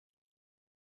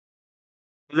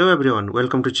Hello everyone,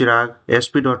 welcome to Chirag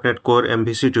ASP.NET Core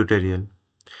MVC tutorial.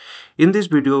 In this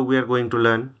video, we are going to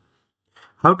learn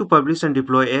how to publish and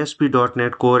deploy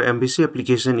ASP.NET Core MVC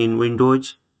application in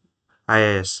Windows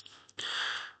IIS.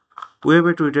 We have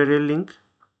a tutorial link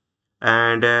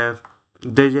and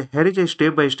here is a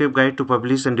step-by-step guide to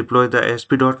publish and deploy the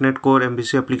ASP.NET Core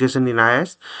MVC application in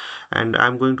IIS, and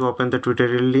I'm going to open the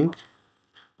tutorial link.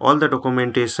 All the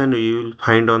documentation you will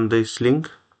find on this link.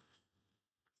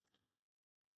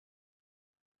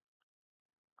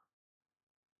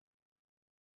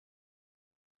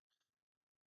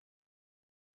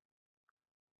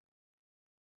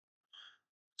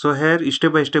 So here,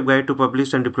 step-by-step guide to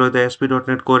publish and deploy the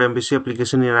ASP.NET Core MVC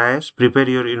application in IIS. Prepare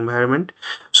your environment.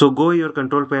 So go your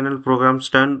control panel, programs,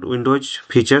 turn Windows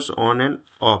features on and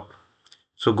off.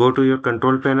 So go to your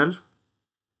control panel,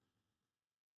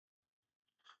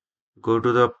 go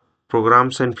to the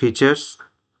programs and features,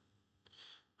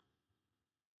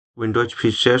 Windows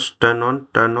features, turn on,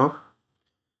 turn off.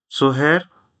 So here,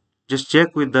 just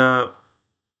check with the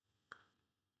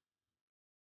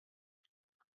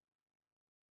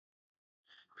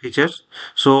features.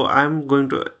 So I'm going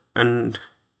to and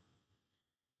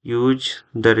use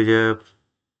there is a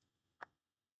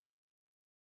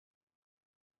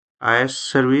IIS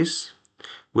service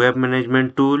web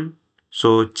management tool.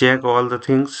 So check all the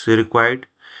things required,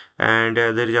 and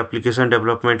there is application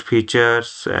development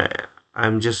features.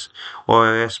 I'm just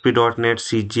ASP.NET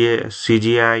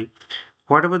CGI,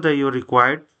 whatever the you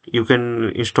required you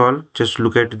can install. Just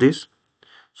look at this.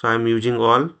 So I'm using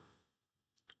all.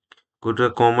 Go to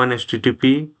the common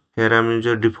HTTP. Here I'm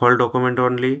using default document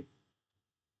only.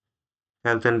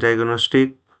 Health and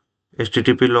diagnostic,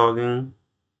 HTTP logging,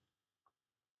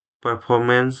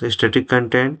 performance, static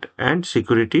content, and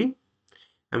security.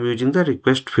 I'm using the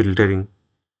request filtering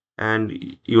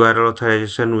and URL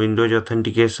authorization, Windows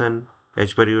authentication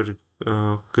as per your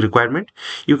requirement.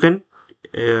 You can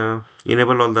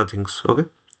enable all the things. Okay.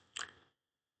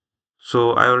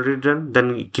 So I already done.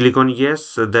 Then click on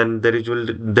yes. Then there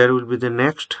will be the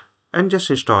next and just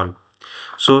install.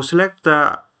 So select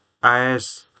the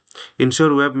IIS.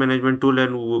 Ensure web management tool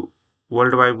and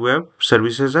World Wide Web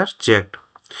services are checked.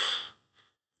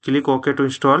 Click OK to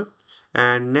install,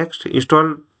 and next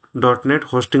install .NET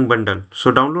hosting bundle.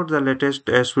 So download the latest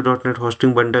ASP.NET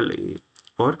hosting bundle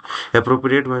or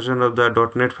appropriate version of the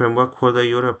 .NET framework for the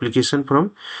your application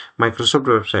from Microsoft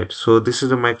website. So this is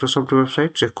the Microsoft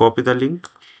website. Just copy the link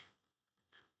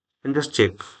and just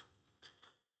check.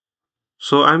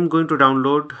 So I'm going to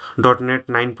download .NET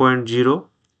 9.0.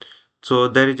 So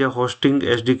there is a hosting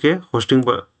SDK,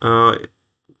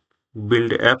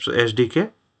 build apps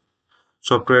SDK,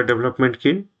 software development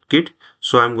kit.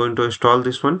 So I'm going to install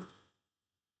this one.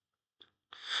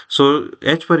 So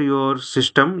as per your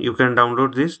system, you can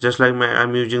download this. Just like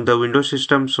I'm using the Windows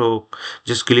system, so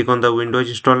just click on the Windows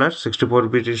installer,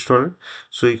 64-bit installer.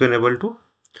 So you can able to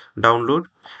download,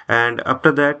 and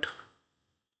after that,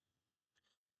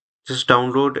 just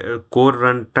download core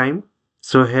runtime.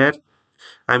 So here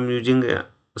I'm using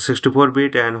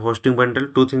 64-bit and hosting bundle.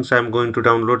 Two things I'm going to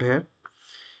download here.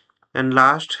 And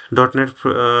last .NET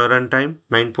runtime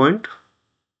 9.0.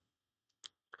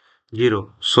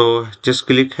 So just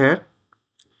click here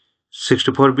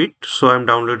 64-bit. So I'm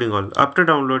downloading all. After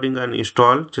downloading and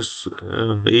install, just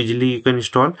easily you can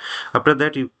install. After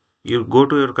that, you go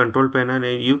to your control panel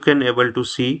and you can able to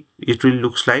see it will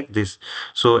looks like this.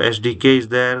 So SDK is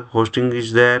there, hosting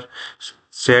is there,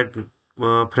 set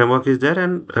framework is there,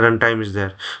 and runtime is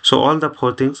there. So all the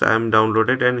four things I am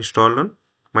downloaded and installed on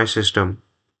my system.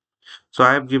 So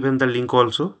I have given the link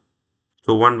also.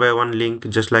 So one by one link,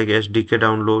 just like SDK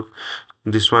download.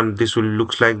 This will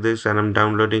looks like this, and I'm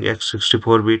downloading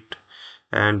x64-bit,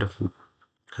 and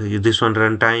this one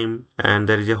runtime, and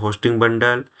there is a hosting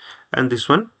bundle, and this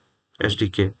one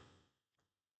SDK.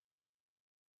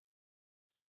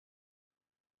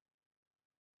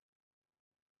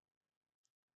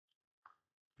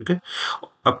 Okay.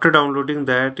 After downloading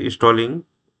that, installing,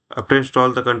 after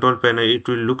install the control panel, it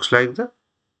will looks like the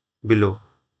below.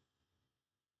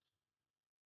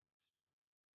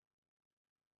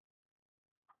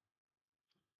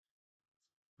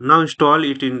 Now install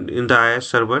it in the IIS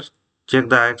server. Check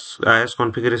the IIS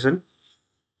configuration.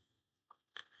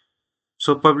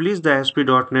 So publish the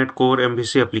ASP.NET Core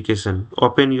MVC application.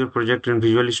 Open your project in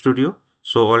Visual Studio.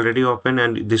 So already open,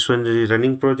 and this one is a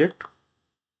running project.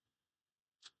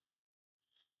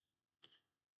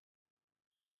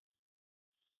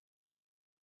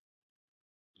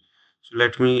 So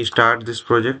let me start this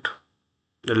project.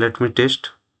 Let me test.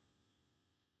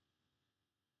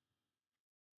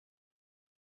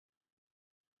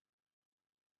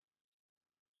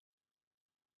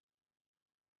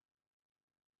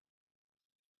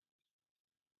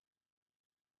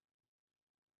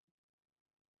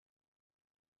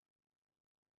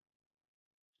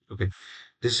 Okay,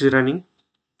 this is running.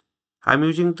 I'm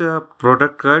using the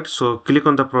product card, so click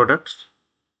on the products.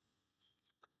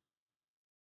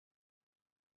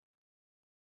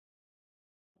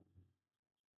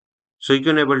 So you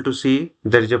can able to see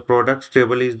there is a products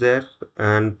table is there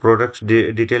and products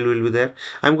detail will be there.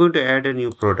 I'm going to add a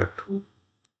new product,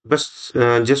 but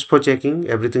just for checking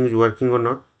everything is working or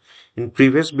not. In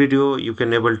previous video, you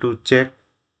can able to check.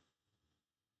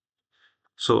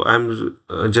 So I'm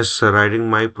just writing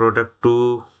my product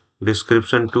to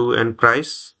description to and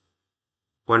price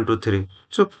 1 2 3.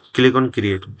 So click on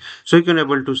create. So you can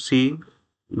able to see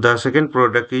the second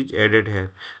product is added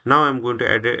here. Now I'm going to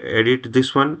edit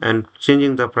this one and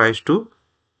changing the price to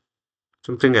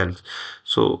something else.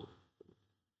 So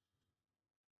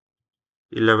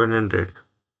 1100.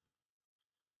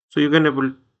 So you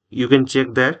can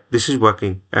check that this is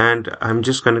working and I'm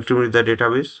just connecting with the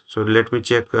database. So let me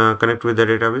check connect with the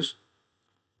database.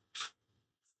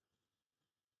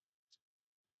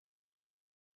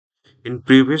 In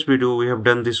previous video we have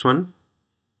done this one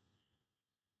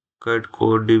cut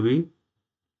code db.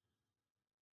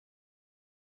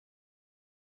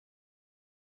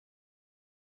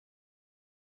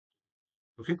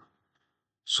 Okay.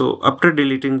 So after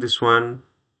deleting this one,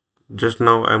 just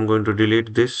now I'm going to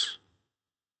delete this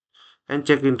and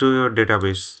check into your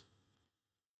database.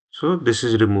 So this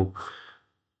is removed.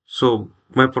 So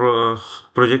my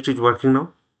project is working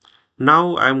now.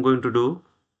 Now I'm going to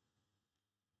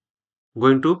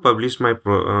publish my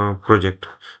project.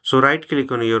 So right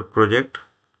click on your project,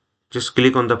 just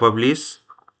click on the publish,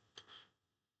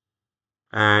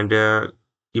 and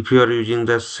if you are using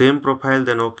the same profile,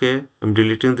 then okay, I'm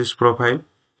deleting this profile.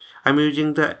 I'm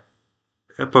using the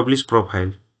publish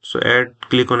profile. So add,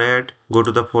 click on add, go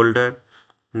to the folder,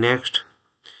 next,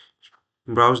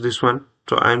 browse this one.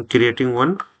 So I'm creating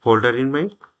one folder in my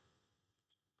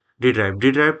D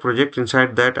drive project.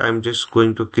 Inside that I'm just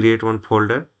going to create one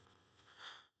folder.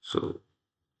 So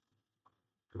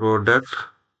product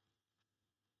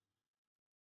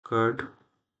card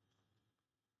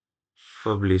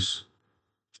publish.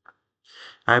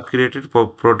 I have created for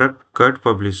product card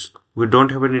publish. We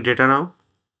don't have any data now.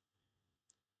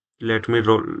 Let me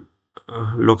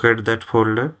locate that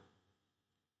folder.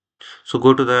 So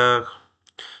go to the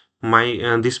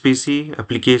my this PC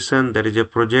application. There is a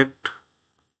project.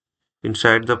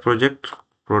 Inside the project,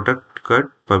 product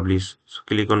card publish. So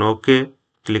click on OK.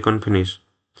 Click on finish.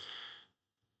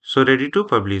 So ready to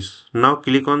publish. Now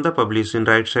click on the publish in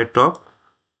right side top.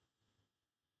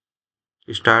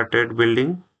 Started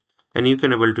building, and you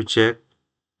can able to check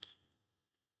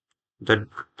that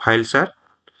files are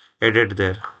added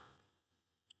there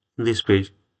in this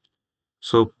page.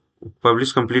 So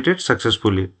publish completed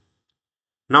successfully.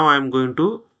 Now I am going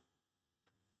to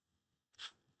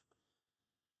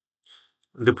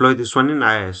deploy this one in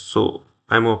IIS. So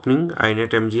I'm opening inet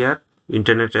mgr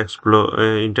internet explore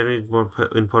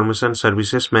information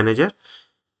services manager.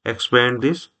 Expand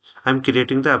this. I'm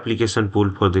creating the application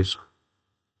pool for this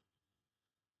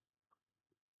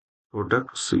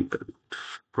product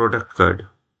product card.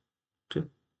 Okay.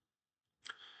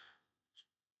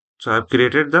 So I've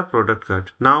created the product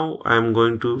card. Now I'm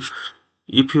going to,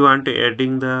 if you want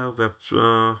adding the web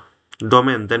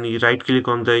domain, then you right click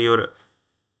on the your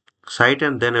site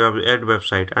and then add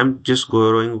website. I'm just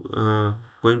going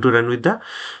to run with the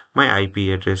my IP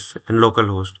address and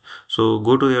localhost. So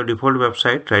go to your default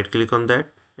website, right click on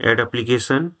that, add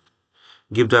application,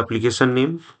 give the application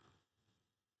name,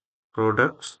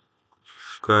 products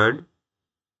card,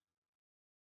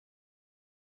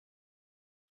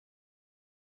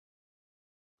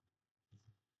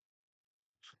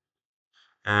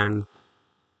 and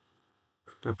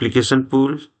application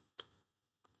pool,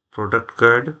 product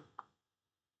card,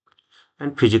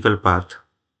 and physical path.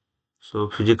 So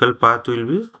physical path will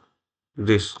be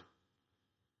this.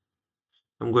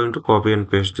 I'm going to copy and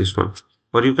paste this one,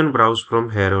 or you can browse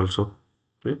from here also.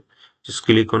 Okay. Just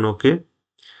click on OK.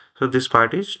 So this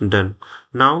part is done.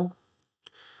 Now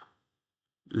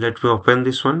let me open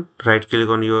this one. Right click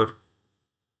on your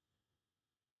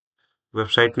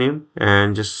website name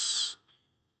and just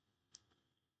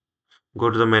go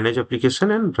to the manage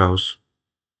application and browse.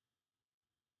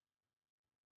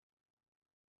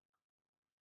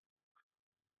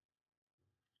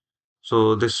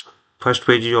 So this first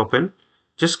page is open.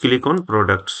 Just click on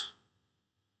products.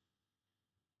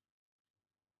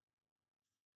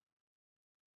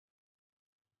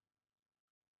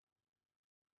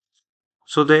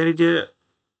 So there is a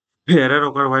error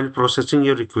occur while processing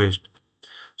your request.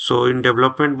 So in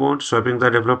development mode, swapping the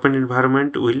development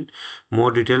environment will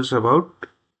more details about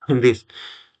this.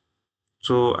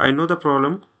 So I know the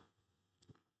problem.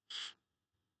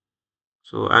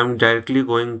 So I'm directly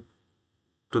going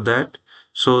to that.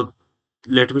 So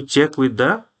let me check with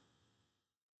the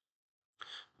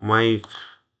my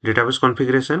database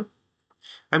configuration.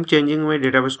 I'm changing my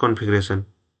database configuration.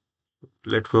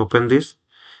 Let me open this.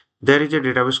 There is a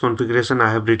database configuration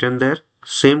I have written there.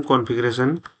 Same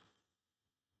configuration.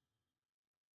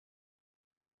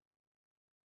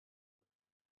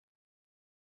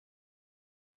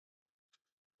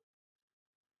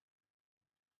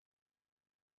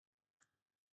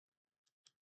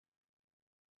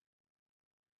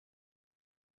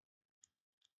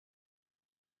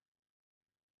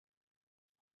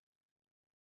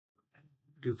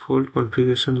 Default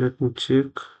configuration. Let me check.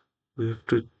 We have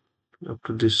to up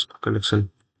to this connection.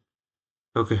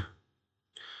 Okay.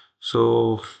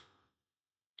 So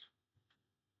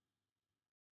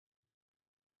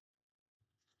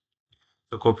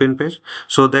the copy and paste.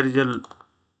 So there is a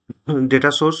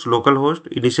data source, localhost,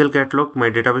 initial catalog, my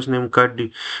database name code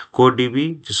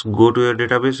DB. Just go to your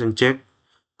database and check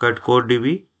cut code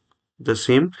DB. The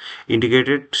same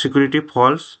integrated security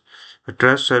false,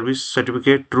 trust service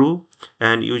certificate true,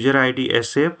 and user ID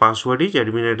SA, password is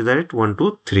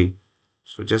admin@123.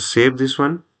 So just save this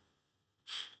one.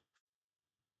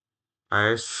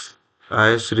 IIS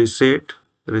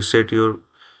reset your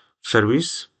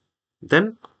service.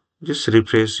 Then just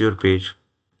refresh your page.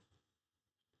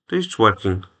 So it's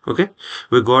working. Okay,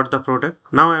 we got the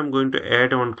product. Now I'm going to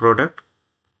add one product,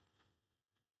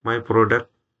 my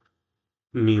product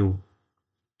new.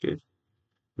 Okay,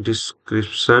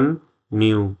 description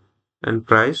new and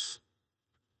price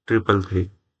 333.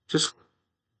 Just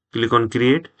click on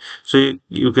create. So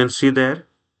you can see there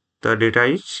the data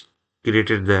is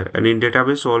created there, and in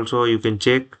database also you can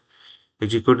check,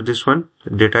 execute this one,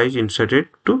 data is inserted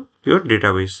to your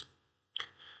database.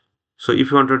 So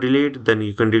if you want to delete, then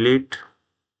you can delete.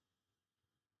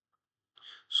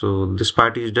 So this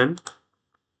part is done.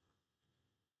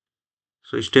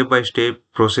 So step by step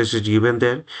process is given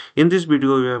there. In this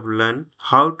video we have learned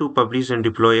how to publish and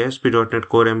deploy ASP.NET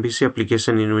Core MVC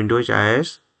application in Windows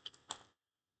IIS,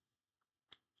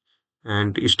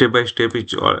 and step by step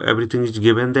everything is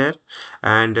given there.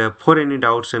 And for any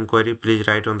doubts and query, please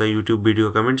write on the YouTube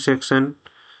video comment section.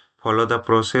 Follow the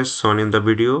process shown in the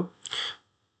video.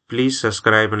 Please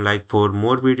subscribe and like for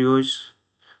more videos.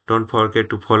 Don't forget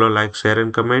to follow, like, share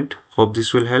and comment. Hope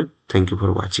this will help. Thank you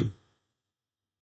for watching.